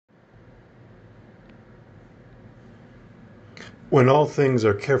When all things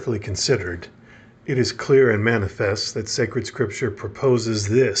are carefully considered, it is clear and manifest that sacred Scripture proposes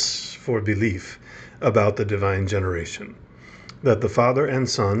this for belief about the divine generation: that the Father and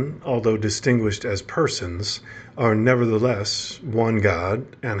Son, although distinguished as persons, are nevertheless one God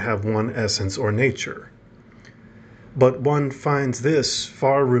and have one essence or nature. But one finds this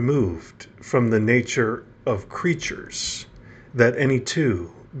far removed from the nature of creatures, that any two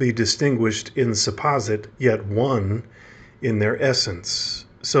be distinguished in supposit, yet one in their essence.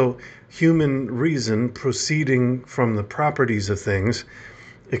 So human reason, proceeding from the properties of things,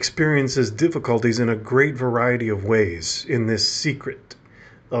 experiences difficulties in a great variety of ways in this secret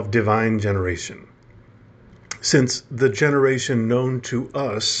of divine generation. Since the generation known to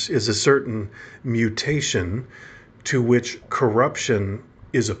us is a certain mutation to which corruption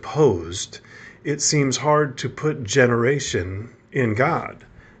is opposed, it seems hard to put generation in God,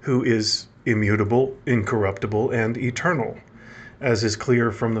 who is immutable, incorruptible, and eternal, as is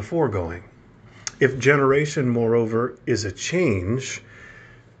clear from the foregoing. If generation, moreover, is a change,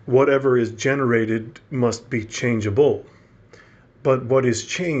 whatever is generated must be changeable. But what is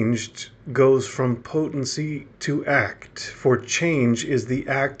changed goes from potency to act, for change is the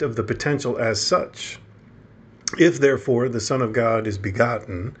act of the potential as such. If, therefore, the Son of God is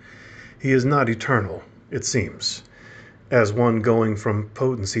begotten, he is not eternal, it seems, as one going from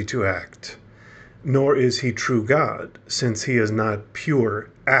potency to act. Nor is he true God, since he is not pure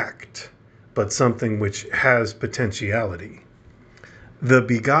act, but something which has potentiality. The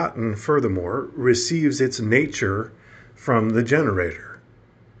begotten, furthermore, receives its nature from the generator.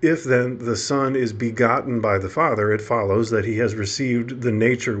 If then the Son is begotten by the Father, it follows that he has received the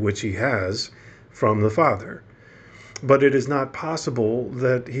nature which he has from the Father. But it is not possible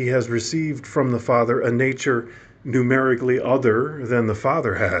that he has received from the Father a nature numerically other than the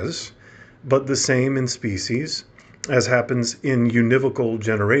Father has, but the same in species, as happens in univocal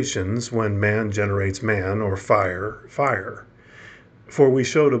generations when man generates man, or fire, fire. For we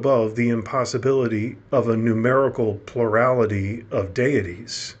showed above the impossibility of a numerical plurality of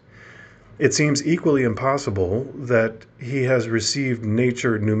deities. It seems equally impossible that he has received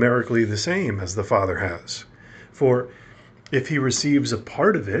nature numerically the same as the Father has. For if he receives a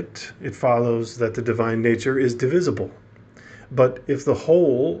part of it, it follows that the divine nature is divisible. But if the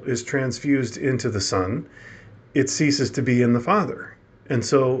whole is transfused into the Son, it ceases to be in the Father. And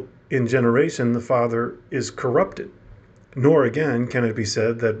so in generation, the Father is corrupted. Nor again can it be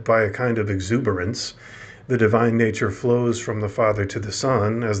said that by a kind of exuberance, the divine nature flows from the Father to the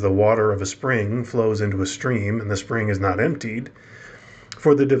Son, as the water of a spring flows into a stream and the spring is not emptied.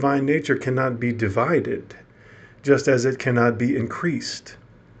 For the divine nature cannot be divided, just as it cannot be increased.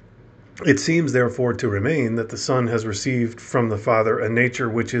 It seems therefore to remain that the Son has received from the Father a nature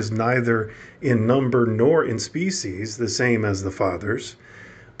which is neither in number nor in species the same as the Father's,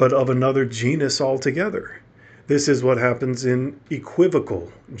 but of another genus altogether. This is what happens in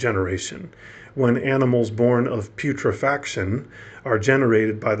equivocal generation, when animals born of putrefaction are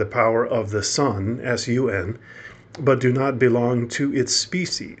generated by the power of the Son, S-U-N, but do not belong to its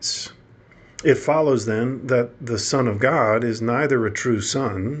species. It follows then that the Son of God is neither a true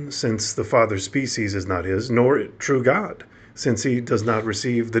Son, since the Father's species is not his, nor true God, since he does not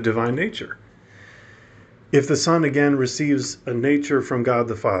receive the divine nature. If the Son again receives a nature from God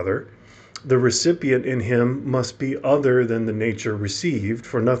the Father, the recipient in him must be other than the nature received,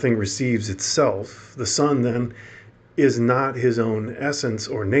 for nothing receives itself. The Son then is not his own essence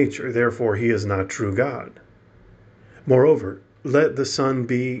or nature, therefore he is not true God. Moreover, let the Son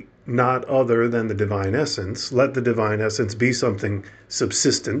be not other than the divine essence, let the divine essence be something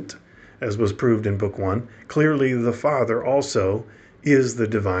subsistent, as was proved in Book 1. Clearly the Father also is the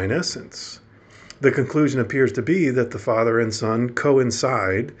divine essence. The conclusion appears to be that the Father and Son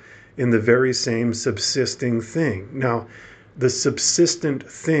coincide in the very same subsisting thing. Now, the subsistent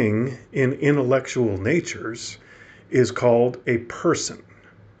thing in intellectual natures is called a person.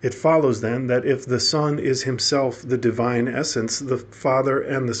 It follows then that if the Son is himself the divine essence, the Father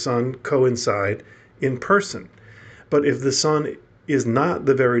and the Son coincide in person. But if the Son is not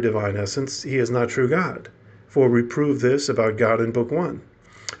the very divine essence, he is not true God. For we prove this about God in Book 1.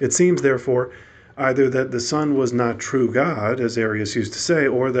 It seems, therefore, either that the Son was not true God, as Arius used to say,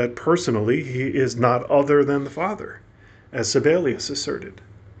 or that personally he is not other than the Father, as Sabellius asserted.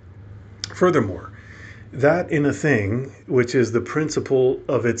 Furthermore, that in a thing which is the principle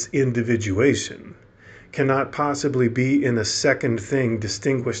of its individuation cannot possibly be in a second thing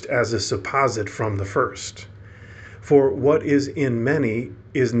distinguished as a supposit from the first. For what is in many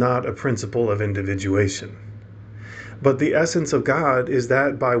is not a principle of individuation. But the essence of God is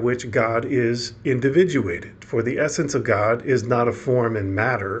that by which God is individuated. For the essence of God is not a form in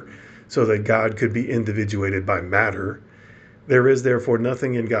matter, so that God could be individuated by matter. There is therefore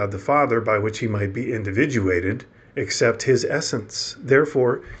nothing in God the Father by which he might be individuated, except his essence.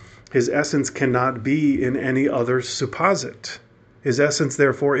 Therefore, his essence cannot be in any other supposit. His essence,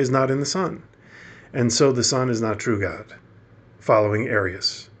 therefore, is not in the Son. And so the Son is not true God, following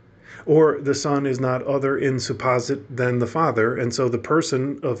Arius. Or the Son is not other in supposit than the Father, and so the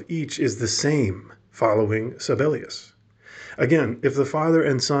person of each is the same, following Sabellius. Again, if the Father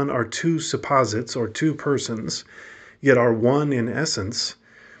and Son are two supposits or two persons, yet are one in essence,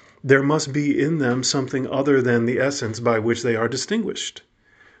 there must be in them something other than the essence by which they are distinguished.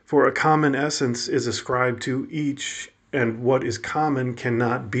 For a common essence is ascribed to each, and what is common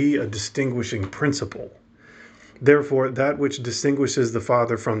cannot be a distinguishing principle. Therefore, that which distinguishes the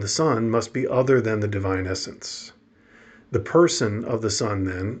Father from the Son must be other than the divine essence. The person of the Son,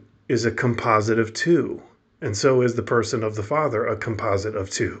 then, is a composite of two, and so is the person of the Father a composite of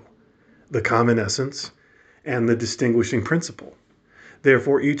two, the common essence and the distinguishing principle.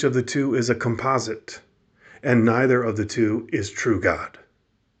 Therefore, each of the two is a composite, and neither of the two is true God.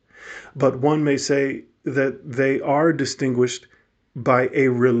 But one may say that they are distinguished by a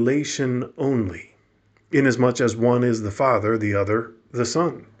relation only, inasmuch as one is the Father, the other the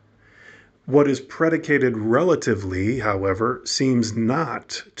Son. What is predicated relatively, however, seems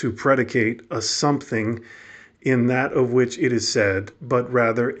not to predicate a something in that of which it is said, but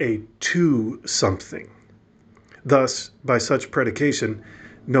rather a to something. Thus, by such predication,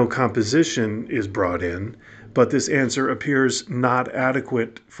 no composition is brought in, but this answer appears not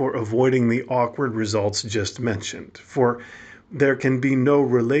adequate for avoiding the awkward results just mentioned. For there can be no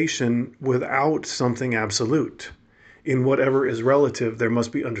relation without something absolute. In whatever is relative, there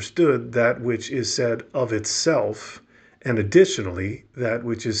must be understood that which is said of itself, and additionally, that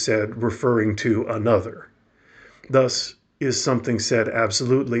which is said referring to another. Thus, is something said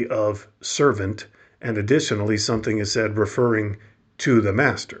absolutely of servant, and additionally, something is said referring to the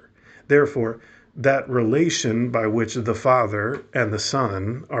master. Therefore, that relation by which the Father and the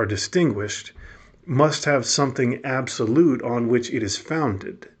Son are distinguished must have something absolute on which it is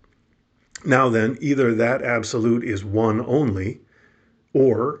founded. Now then, either that absolute is one only,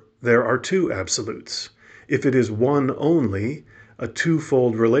 or there are two absolutes. If it is one only, a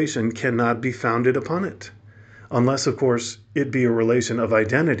twofold relation cannot be founded upon it, unless, of course, it be a relation of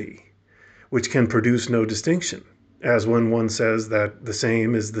identity, which can produce no distinction, as when one says that the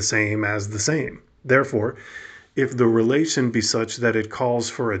same is the same as the same. Therefore, if the relation be such that it calls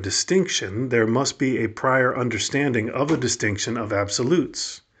for a distinction, there must be a prior understanding of a distinction of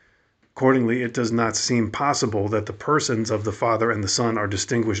absolutes. Accordingly, it does not seem possible that the persons of the Father and the Son are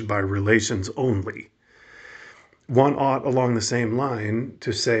distinguished by relations only. One ought, along the same line,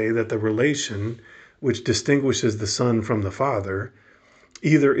 to say that the relation which distinguishes the Son from the Father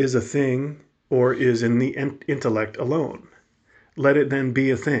either is a thing or is in the intellect alone. Let it then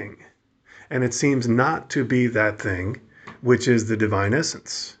be a thing. And it seems not to be that thing which is the divine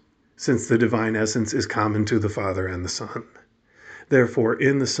essence, since the divine essence is common to the Father and the Son. Therefore,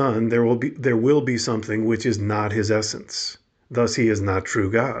 in the Son there will be something which is not his essence. Thus he is not true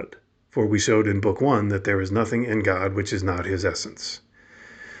God. For we showed in Book 1 that there is nothing in God which is not his essence.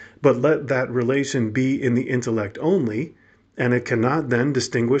 But let that relation be in the intellect only, and it cannot then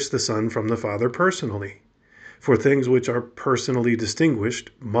distinguish the Son from the Father personally. For things which are personally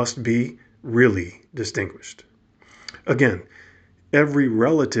distinguished must be really distinguished. Again, every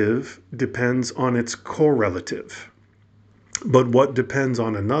relative depends on its correlative. But what depends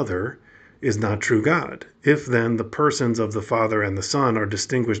on another is not true God. If then the persons of the Father and the Son are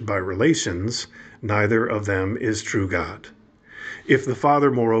distinguished by relations, neither of them is true God. If the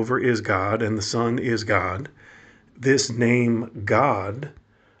Father, moreover, is God and the Son is God, this name God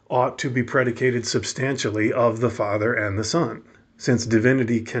ought to be predicated substantially of the Father and the Son, since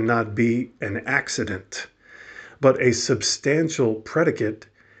divinity cannot be an accident, but a substantial predicate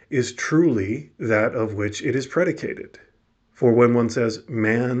is truly that of which it is predicated. For when one says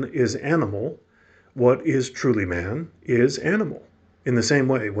man is animal, what is truly man is animal. In the same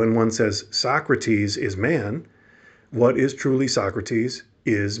way, when one says Socrates is man, what is truly Socrates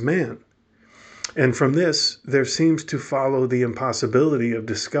is man. And from this, there seems to follow the impossibility of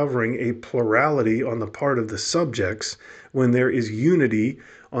discovering a plurality on the part of the subjects when there is unity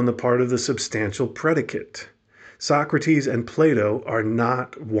on the part of the substantial predicate. Socrates and Plato are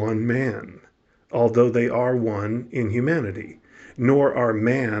not one man, although they are one in humanity, nor are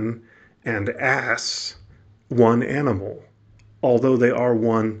man and ass one animal, although they are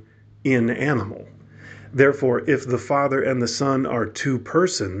one in animal. Therefore, if the Father and the Son are two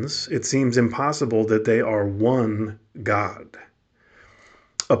persons, it seems impossible that they are one God.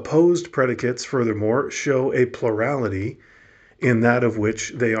 Opposed predicates, furthermore, show a plurality in that of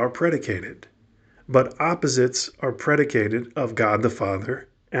which they are predicated. But opposites are predicated of God the Father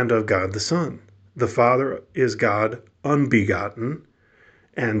and of God the Son. The Father is God unbegotten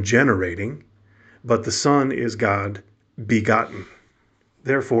and generating, but the Son is God begotten.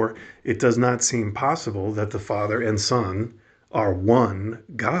 Therefore, it does not seem possible that the Father and Son are one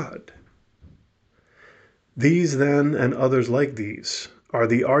God. These, then, and others like these, are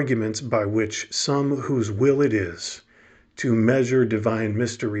the arguments by which some whose will it is to measure divine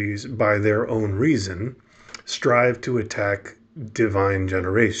mysteries by their own reason strive to attack divine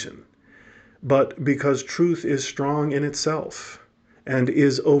generation. But because truth is strong in itself and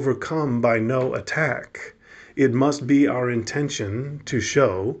is overcome by no attack, it must be our intention to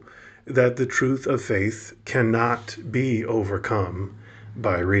show that the truth of faith cannot be overcome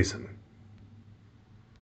by reason.